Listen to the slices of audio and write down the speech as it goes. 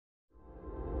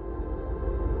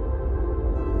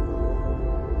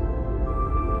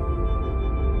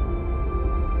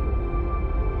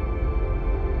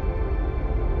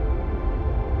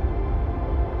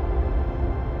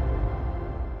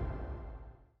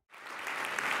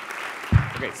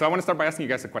Okay, so I want to start by asking you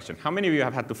guys a question. How many of you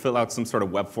have had to fill out some sort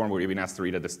of web form where you've been asked to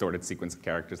read a distorted sequence of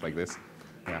characters like this?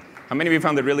 Yeah. How many of you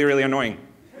found it really, really annoying?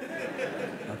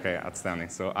 Okay, outstanding.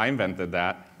 So I invented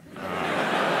that.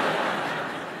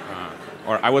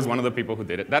 Or I was one of the people who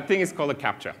did it. That thing is called a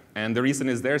CAPTCHA. And the reason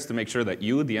is there is to make sure that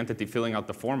you, the entity filling out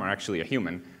the form, are actually a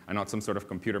human and not some sort of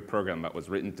computer program that was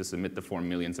written to submit the form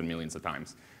millions and millions of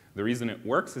times. The reason it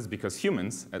works is because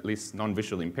humans, at least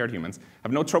non-visually impaired humans,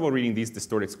 have no trouble reading these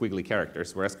distorted squiggly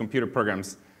characters, whereas computer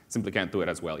programs simply can't do it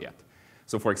as well yet.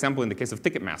 So for example, in the case of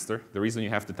Ticketmaster, the reason you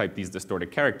have to type these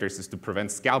distorted characters is to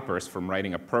prevent scalpers from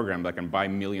writing a program that can buy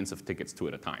millions of tickets two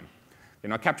at a time. You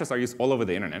know, CAPTCHAs are used all over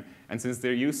the internet, and since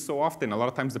they're used so often, a lot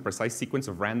of times the precise sequence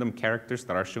of random characters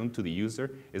that are shown to the user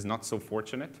is not so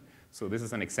fortunate. So this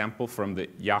is an example from the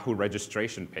Yahoo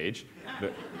registration page.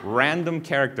 The random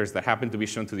characters that happen to be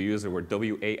shown to the user were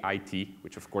W-A-I-T,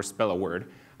 which of course spell a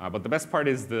word. But the best part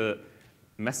is the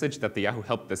message that the Yahoo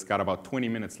help desk got about 20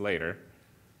 minutes later.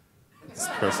 This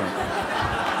person.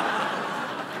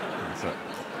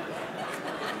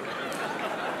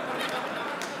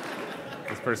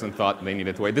 This person thought they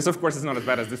needed to wait. This, of course, is not as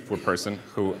bad as this poor person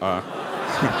who...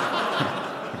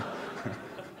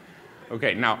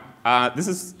 OK, now,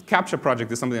 this CAPTCHA project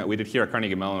is something that we did here at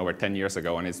Carnegie Mellon over 10 years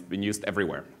ago, and it's been used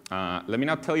everywhere. Let me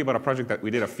now tell you about a project that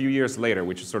we did a few years later,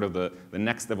 which is sort of the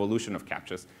next evolution of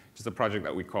CAPTCHAs, which is a project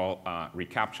that we call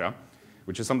reCAPTCHA,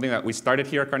 which is something that we started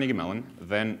here at Carnegie Mellon.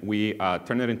 Then we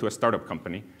turned it into a startup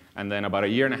company. And then about a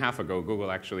year and a half ago,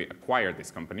 Google actually acquired this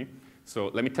company.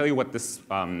 So let me tell you what this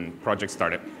project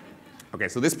started. OK,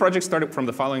 so this project started from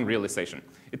the following realization.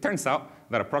 It turns out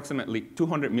that approximately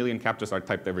 200 million CAPTCHAs are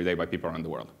typed every day by people around the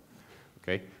world.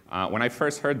 Okay? When I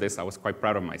first heard this, I was quite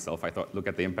proud of myself. I thought, look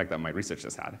at the impact that my research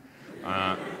has had.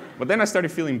 But then I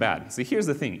started feeling bad. See, here's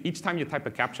the thing. Each time you type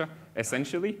a CAPTCHA,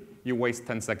 essentially, you waste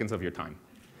 10 seconds of your time.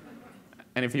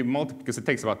 And if you because it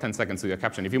takes about 10 seconds to do a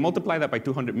CAPTCHA, and if you multiply that by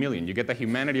 200 million, you get that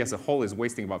humanity as a whole is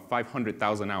wasting about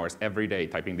 500,000 hours every day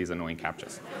typing these annoying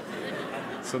CAPTCHAs.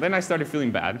 So then I started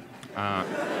feeling bad.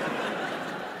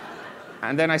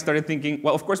 And then I started thinking,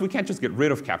 well, of course, we can't just get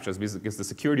rid of CAPTCHAs because the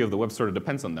security of the web sort of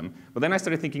depends on them. But then I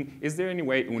started thinking, is there any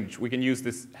way in which we can use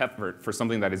this effort for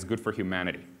something that is good for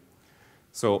humanity?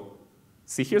 So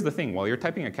see, here's the thing. While you're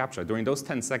typing a CAPTCHA, during those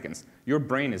 10 seconds, your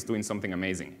brain is doing something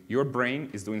amazing. Your brain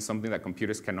is doing something that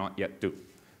computers cannot yet do.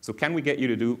 So can we get you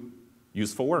to do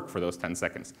useful work for those 10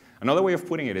 seconds? Another way of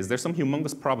putting it is there's some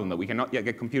humongous problem that we cannot yet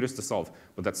get computers to solve,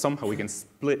 but that somehow we can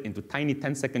split into tiny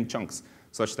 10-second chunks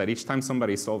such that each time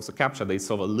somebody solves a CAPTCHA, they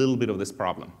solve a little bit of this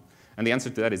problem. And the answer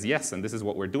to that is yes, and this is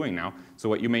what we're doing now. So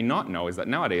what you may not know is that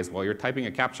nowadays, while you're typing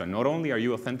a CAPTCHA, not only are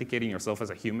you authenticating yourself as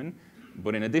a human,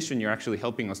 but in addition, you're actually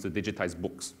helping us to digitize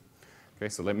books. Okay,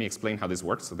 so let me explain how this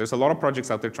works. So there's a lot of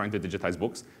projects out there trying to digitize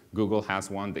books. Google has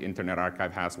one, the Internet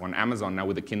Archive has one, Amazon now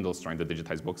with the Kindle is trying to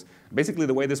digitize books. Basically,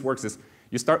 the way this works is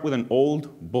you start with an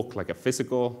old book, like a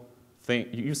physical thing.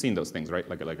 You've seen those things, right?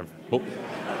 Like a book?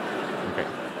 Okay.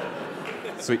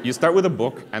 So you start with a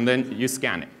book, and then you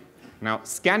scan it. Now,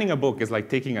 scanning a book is like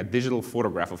taking a digital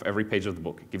photograph of every page of the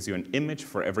book. It gives you an image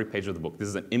for every page of the book. This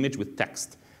is an image with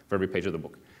text for every page of the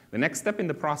book. The next step in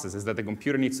the process is that the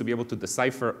computer needs to be able to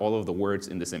decipher all of the words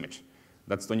in this image.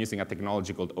 That's done using a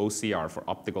technology called OCR, for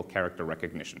optical character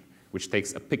recognition, which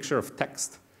takes a picture of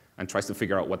text and tries to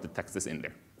figure out what the text is in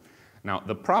there. Now,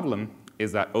 the problem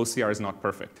is that OCR is not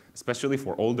perfect, especially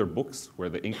for older books where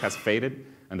the ink has faded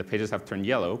and the pages have turned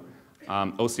yellow.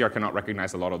 OCR cannot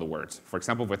recognize a lot of the words. For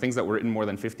example, for things that were written more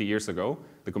than 50 years ago,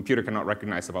 the computer cannot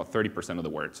recognize about 30% of the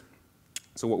words.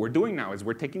 So what we're doing now is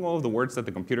we're taking all of the words that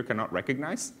the computer cannot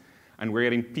recognize, and we're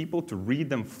getting people to read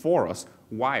them for us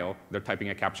while they're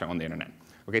typing a CAPTCHA on the internet.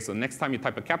 Okay, so next time you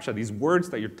type a CAPTCHA, these words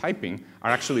that you're typing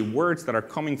are actually words that are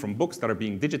coming from books that are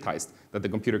being digitized that the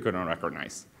computer couldn't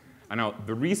recognize. And now,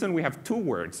 the reason we have two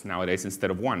words nowadays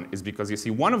instead of one is because you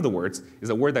see one of the words is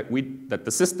a word that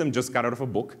the system just got out of a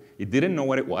book. It didn't know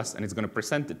what it was, and it's going to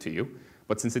present it to you.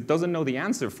 But since it doesn't know the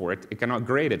answer for it, it cannot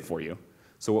grade it for you.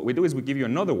 So what we do is we give you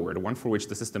another word, one for which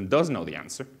the system does know the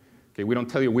answer. Okay, we don't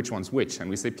tell you which one's which, and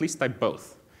we say, please type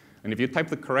both. And if you type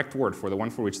the correct word for the one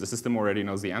for which the system already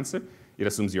knows the answer, it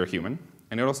assumes you're human.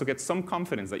 And it also gets some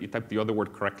confidence that you typed the other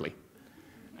word correctly.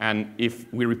 And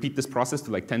if we repeat this process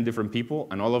to like 10 different people,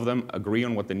 and all of them agree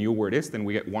on what the new word is, then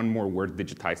we get one more word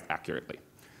digitized accurately.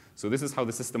 So this is how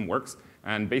the system works.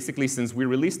 And basically, since we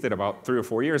released it about 3 or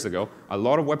 4 years ago, a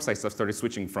lot of websites have started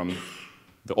switching from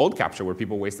the old CAPTCHA, where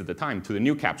people wasted the time, to the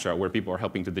new CAPTCHA, where people are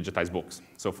helping to digitize books.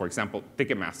 So for example,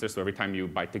 Ticketmaster, so every time you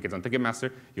buy tickets on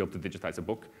Ticketmaster, you help to digitize a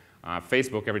book.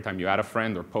 Facebook, every time you add a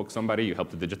friend or poke somebody, you help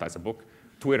to digitize a book.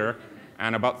 Twitter,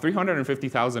 and about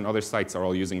 350,000 other sites are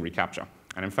all using reCAPTCHA.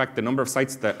 And in fact, the number of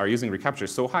sites that are using reCAPTCHA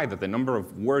is so high that the number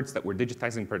of words that we're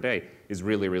digitizing per day is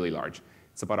really, really large.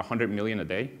 It's about 100 million a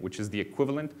day, which is the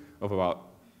equivalent of about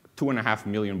 2.5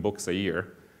 million books a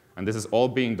year. And this is all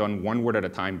being done one word at a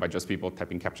time by just people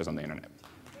typing CAPTCHAs on the internet.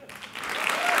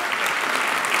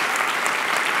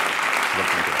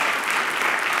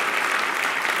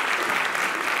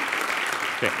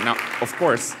 Okay, now, of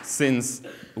course, since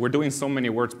we're doing so many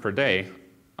words per day,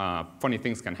 funny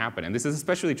things can happen. And this is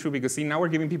especially true because, see, now we're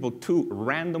giving people two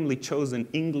randomly chosen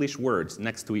English words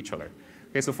next to each other.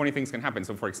 Okay, so funny things can happen.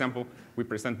 So, for example, we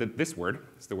presented this word.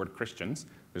 It's the word Christians.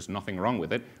 There's nothing wrong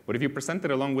with it. But if you present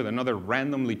it along with another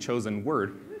randomly chosen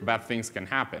word, bad things can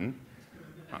happen.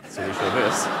 So we show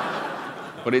this.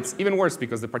 But it's even worse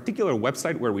because the particular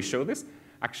website where we show this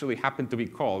actually happened to be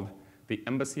called the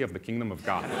Embassy of the Kingdom of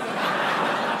God.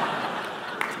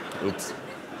 Oops.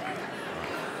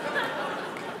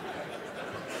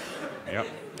 Yep.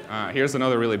 Here's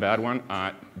another really bad one,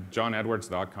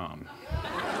 johnedwards.com.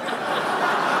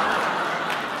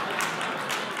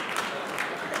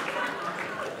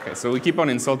 Okay, so we keep on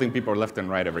insulting people left and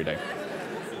right every day.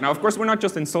 Now, of course, we're not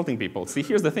just insulting people. See,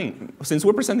 here's the thing. Since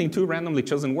we're presenting two randomly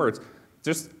chosen words,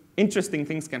 just interesting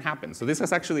things can happen. So this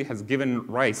has given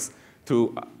rise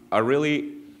to a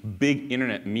really big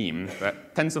internet meme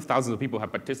that tens of thousands of people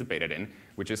have participated in,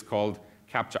 which is called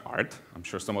CAPTCHA art. I'm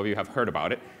sure some of you have heard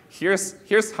about it.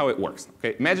 Here's how it works.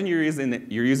 Okay? Imagine you're using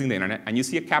the internet and you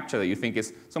see a CAPTCHA that you think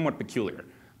is somewhat peculiar,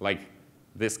 like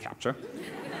this CAPTCHA.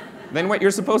 Then what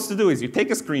you're supposed to do is you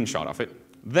take a screenshot of it.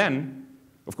 Then,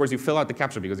 of course, you fill out the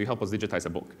CAPTCHA because you help us digitize a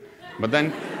book. But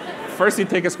then, first you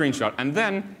take a screenshot, and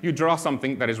then you draw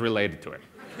something that is related to it.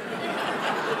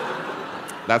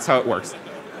 That's how it works.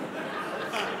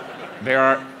 There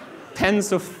are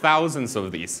tens of thousands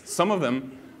of these. Some of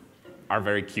them are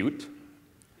very cute.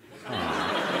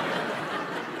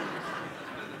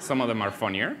 Some of them are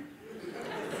funnier.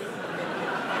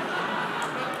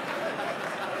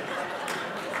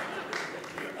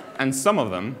 And some of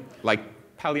them, like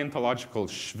paleontological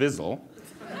schwizzle,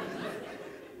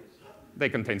 they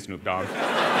contain Snoop Dogg.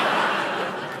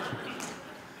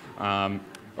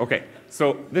 Okay,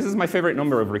 so this is my favorite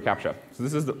number of reCAPTCHA. So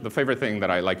this is the favorite thing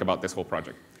that I like about this whole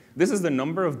project. This is the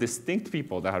number of distinct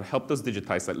people that have helped us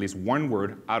digitize at least one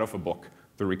word out of a book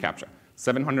through reCAPTCHA.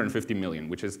 750 million,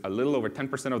 which is a little over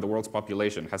 10% of the world's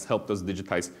population, has helped us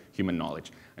digitize human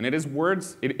knowledge. And it is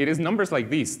it is numbers like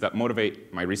these that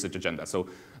motivate my research agenda. So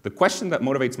the question that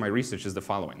motivates my research is the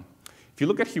following. If you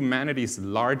look at humanity's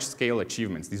large-scale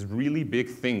achievements, these really big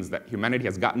things that humanity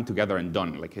has gotten together and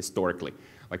done, like historically,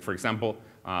 like, for example,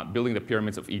 building the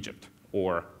pyramids of Egypt,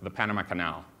 or the Panama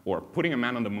Canal, or putting a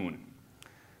man on the moon,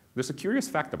 there's a curious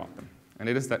fact about them, and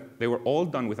it is that they were all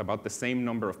done with about the same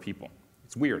number of people.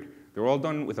 It's weird. They were all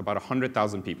done with about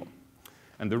 100,000 people.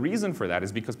 And the reason for that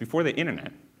is because before the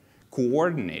internet,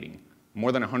 coordinating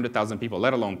more than 100,000 people,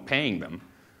 let alone paying them,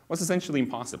 was essentially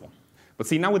impossible. But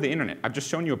see, now with the internet, I've just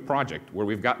shown you a project where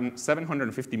we've gotten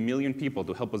 750 million people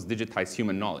to help us digitize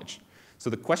human knowledge. So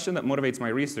the question that motivates my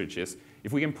research is,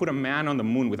 if we can put a man on the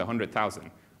moon with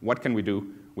 100,000, what can we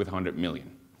do with 100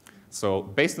 million? So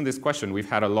based on this question, we've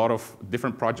had a lot of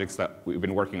different projects that we've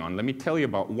been working on. Let me tell you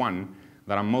about one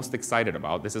that I'm most excited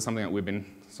about. This is something that we've been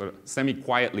sort of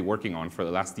semi-quietly working on for the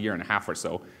last year and a half or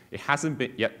so. It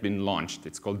hasn't yet been launched.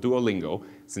 It's called Duolingo.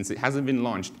 Since it hasn't been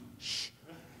launched, shh.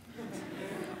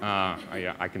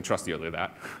 Yeah, I can trust you with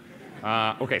that.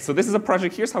 Okay, so this is a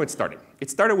project. Here's how it started. It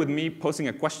started with me posing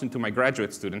a question to my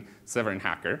graduate student, Severin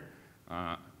Hacker.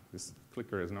 This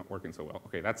clicker is not working so well.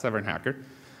 Okay, that's Severin Hacker.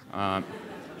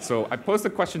 So I posed a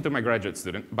question to my graduate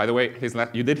student. By the way,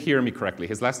 you did hear me correctly.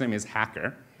 His last name is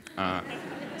Hacker.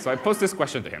 So I posed this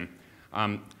question to him.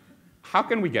 How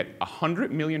can we get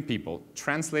 100 million people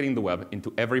translating the web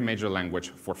into every major language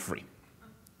for free?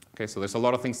 Okay, so there's a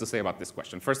lot of things to say about this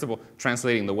question. First of all,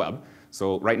 translating the web.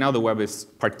 So right now the web is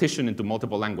partitioned into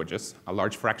multiple languages. A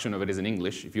large fraction of it is in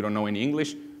English. If you don't know any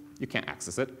English, you can't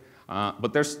access it.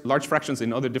 But there's large fractions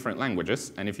in other different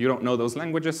languages, and if you don't know those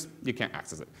languages, you can't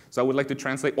access it. So I would like to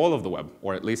translate all of the web,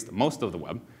 or at least most of the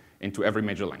web, into every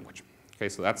major language. Okay,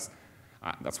 so that's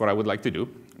what I would like to do.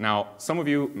 Now, some of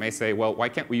you may say, well, why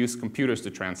can't we use computers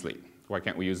to translate? Why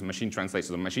can't we use machine translation?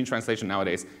 So machine translation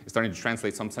nowadays is starting to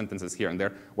translate some sentences here and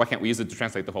there. Why can't we use it to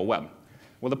translate the whole web?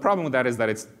 Well, the problem with that is that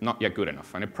it's not yet good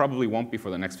enough, and it probably won't be for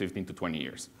the next 15 to 20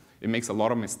 years. It makes a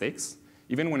lot of mistakes.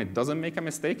 Even when it doesn't make a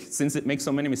mistake, since it makes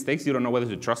so many mistakes, you don't know whether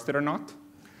to trust it or not.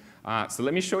 So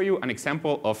let me show you an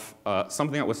example of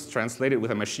something that was translated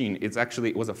with a machine.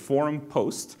 It was a forum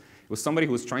post. It was somebody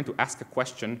who was trying to ask a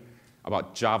question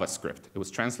about JavaScript. It was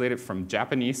translated from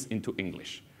Japanese into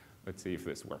English. Let's see if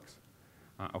this works.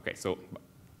 Okay, so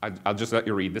I'll just let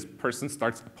you read. This person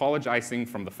starts apologizing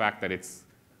from the fact that it's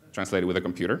translated with a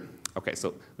computer. Okay,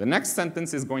 so the next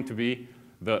sentence is going to be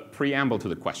the preamble to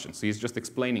the question. So he's just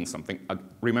explaining something.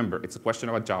 Remember, it's a question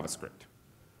about JavaScript.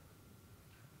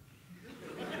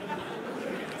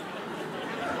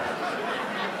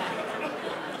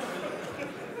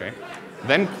 Okay.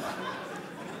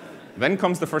 Then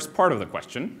comes the first part of the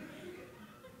question.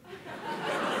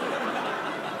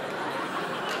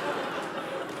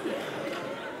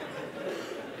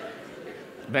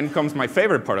 Then comes my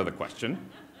favorite part of the question.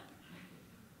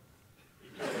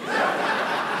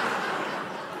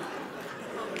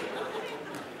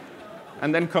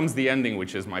 And then comes the ending,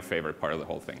 which is my favorite part of the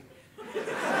whole thing.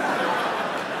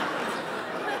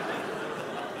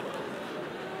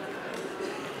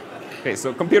 Okay,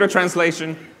 so computer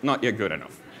translation, not yet good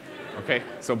enough. Okay,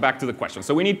 so back to the question.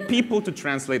 So we need people to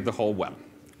translate the whole web.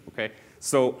 Okay,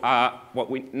 so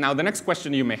now the next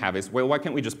question you may have is, well, why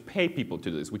can't we just pay people to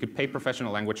do this? We could pay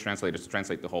professional language translators to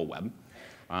translate the whole web.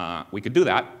 We could do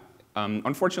that.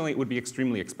 Unfortunately, it would be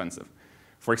extremely expensive.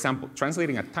 For example,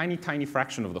 translating a tiny, tiny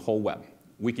fraction of the whole web,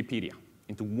 Wikipedia,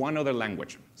 into one other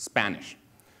language, Spanish.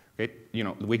 Okay? You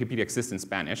know, Wikipedia exists in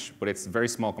Spanish, but it's very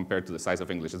small compared to the size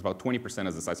of English. It's about 20%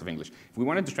 of the size of English. If we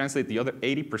wanted to translate the other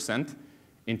 80%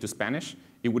 into Spanish,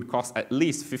 it would cost at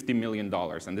least $50 million.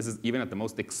 And this is even at the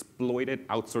most exploited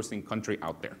outsourcing country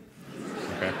out there.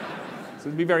 Okay? So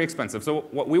it'd be very expensive. So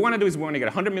what we want to do is we want to get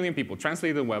 100 million people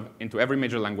translate the web into every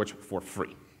major language for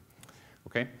free.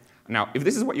 Okay? Now, if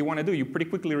this is what you want to do, you pretty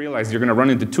quickly realize you're going to run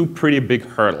into two pretty big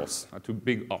hurdles, two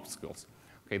big obstacles.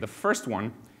 Okay? The first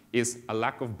one is a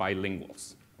lack of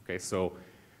bilinguals. Okay? So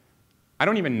I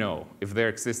don't even know if there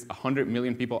exists 100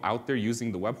 million people out there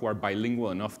using the web who are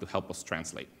bilingual enough to help us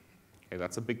translate. Okay?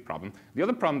 That's a big problem. The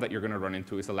other problem that you're going to run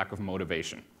into is a lack of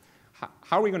motivation.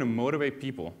 How are we going to motivate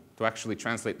people to actually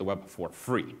translate the web for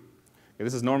free? Okay?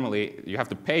 This is normally, you have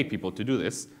to pay people to do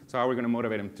this, so how are we going to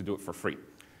motivate them to do it for free?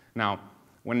 Now,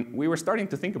 when we were starting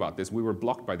to think about this, we were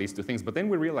blocked by these two things, but then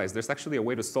we realized there's actually a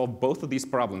way to solve both of these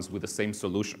problems with the same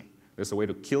solution. There's a way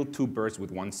to kill two birds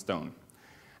with one stone,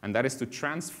 and that is to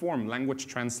transform language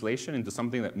translation into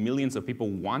something that millions of people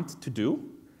want to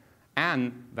do,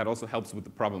 and that also helps with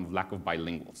the problem of lack of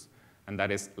bilinguals, and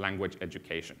that is language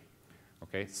education.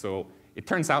 Okay, so it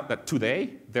turns out that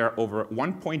today there are over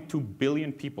 1.2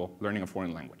 billion people learning a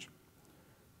foreign language.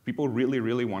 People really,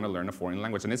 really want to learn a foreign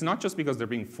language. And it's not just because they're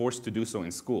being forced to do so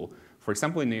in school. For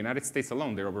example, in the United States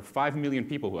alone, there are over 5 million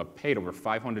people who have paid over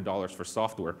 $500 for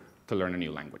software to learn a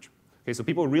new language. Okay, so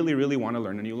people really, really want to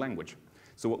learn a new language.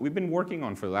 So what we've been working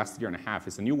on for the last year and a half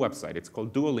is a new website. It's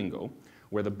called Duolingo,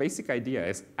 where the basic idea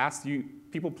is as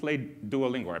people play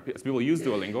Duolingo, or as people use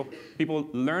Duolingo, people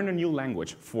learn a new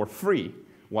language for free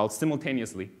while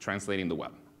simultaneously translating the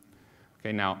web.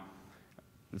 Okay, now,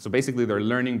 so basically they're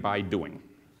learning by doing.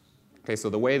 Okay,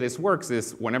 so the way this works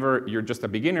is whenever you're just a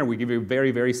beginner, we give you very,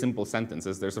 very simple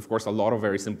sentences. There's, of course, a lot of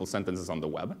very simple sentences on the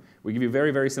web. We give you very,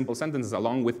 very simple sentences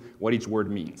along with what each word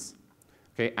means.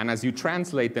 Okay, and as you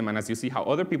translate them and as you see how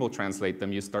other people translate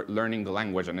them, you start learning the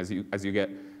language. And as you get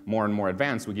more and more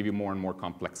advanced, we give you more and more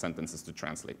complex sentences to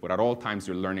translate. But at all times,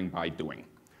 you're learning by doing.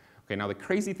 Okay, now the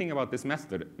crazy thing about this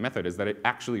method is that it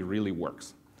actually really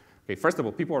works. Okay, first of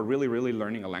all, people are really, really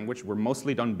learning a language. We're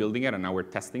mostly done building it, and now we're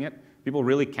testing it. People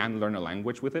really can learn a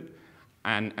language with it,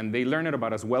 and they learn it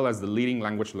about as well as the leading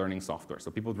language learning software.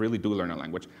 So people really do learn a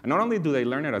language. And not only do they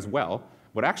learn it as well,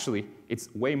 but actually,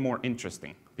 it's way more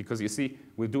interesting. Because you see,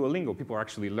 with Duolingo, people are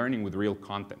actually learning with real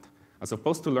content. As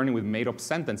opposed to learning with made-up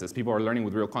sentences, people are learning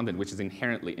with real content, which is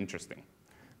inherently interesting.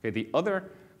 Okay, the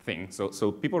other thing,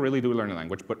 so people really do learn a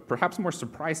language, but perhaps more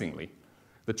surprisingly,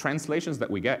 the translations that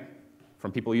we get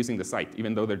from people using the site,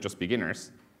 even though they're just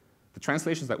beginners, the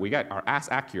translations that we get are as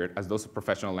accurate as those of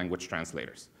professional language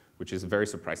translators, which is very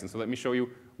surprising. So let me show you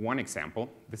one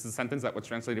example. This is a sentence that was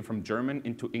translated from German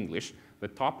into English. The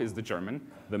top is the German.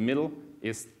 The middle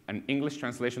is an English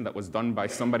translation that was done by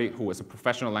somebody who was a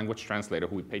professional language translator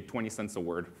who we paid 20 cents a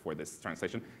word for this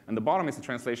translation. And the bottom is a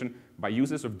translation by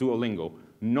users of Duolingo,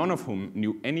 none of whom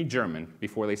knew any German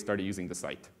before they started using the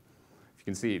site. If you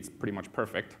can see, it's pretty much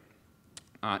perfect.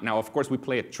 Now, of course, we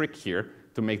play a trick here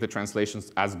to make the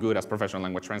translations as good as professional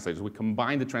language translators. We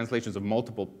combine the translations of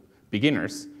multiple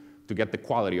beginners to get the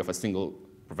quality of a single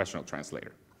professional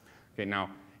translator. Okay, now,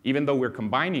 even though we're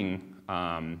combining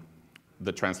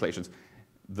the translations,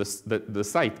 the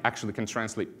site actually can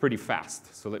translate pretty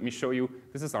fast. So let me show you,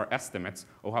 this is our estimates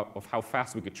of how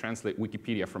fast we could translate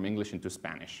Wikipedia from English into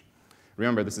Spanish.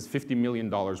 Remember, this is $50 million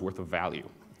worth of value.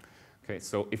 Okay,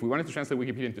 so if we wanted to translate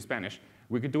Wikipedia into Spanish,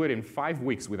 we could do it in 5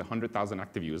 weeks with 100,000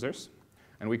 active users.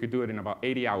 and we could do it in about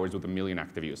 80 hours with 1 million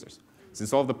active users.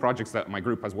 Since all of the projects that my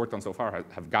group has worked on so far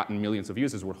have gotten millions of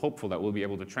users, we're hopeful that we'll be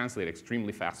able to translate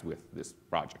extremely fast with this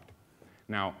project.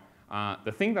 Now,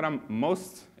 the thing that I'm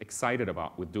most excited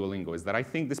about with Duolingo is that I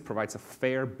think this provides a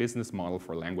fair business model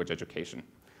for language education.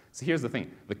 So here's the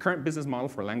thing. The current business model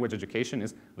for language education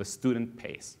is the student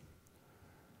pays.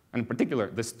 And in particular,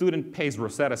 the student pays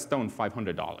Rosetta Stone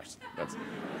 $500.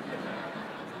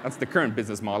 That's the current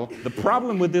business model. The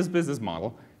problem with this business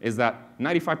model is that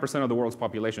 95% of the world's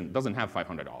population doesn't have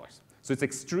 $500. So it's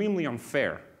extremely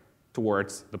unfair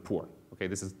towards the poor. Okay,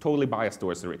 this is totally biased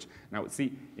towards the rich. Now,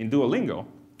 see, in Duolingo,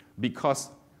 because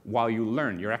while you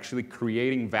learn, you're actually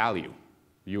creating value.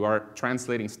 You are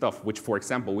translating stuff, which, for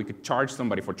example, we could charge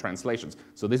somebody for translations.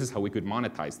 So this is how we could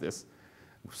monetize this.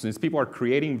 Since people are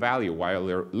creating value while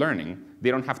they're learning, they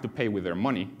don't have to pay with their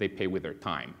money, they pay with their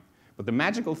time. But the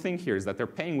magical thing here is that they're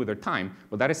paying with their time,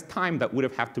 but that is time that would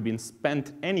have had to be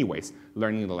spent anyways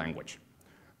learning the language.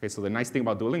 Okay, so the nice thing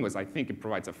about Duolingo is I think it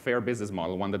provides a fair business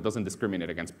model, one that doesn't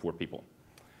discriminate against poor people.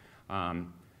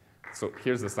 So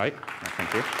here's the site.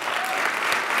 Thank you.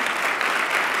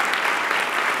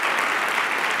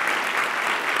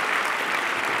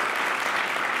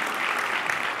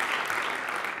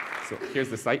 So here's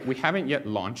the site. We haven't yet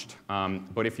launched,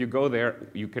 but if you go there,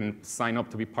 you can sign up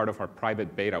to be part of our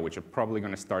private beta, which are probably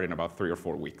going to start in about 3 or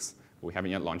 4 weeks. We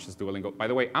haven't yet launched this Duolingo. By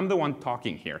the way, I'm the one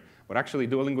talking here, but actually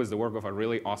Duolingo is the work of a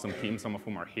really awesome team, some of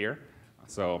whom are here.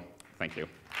 So thank you.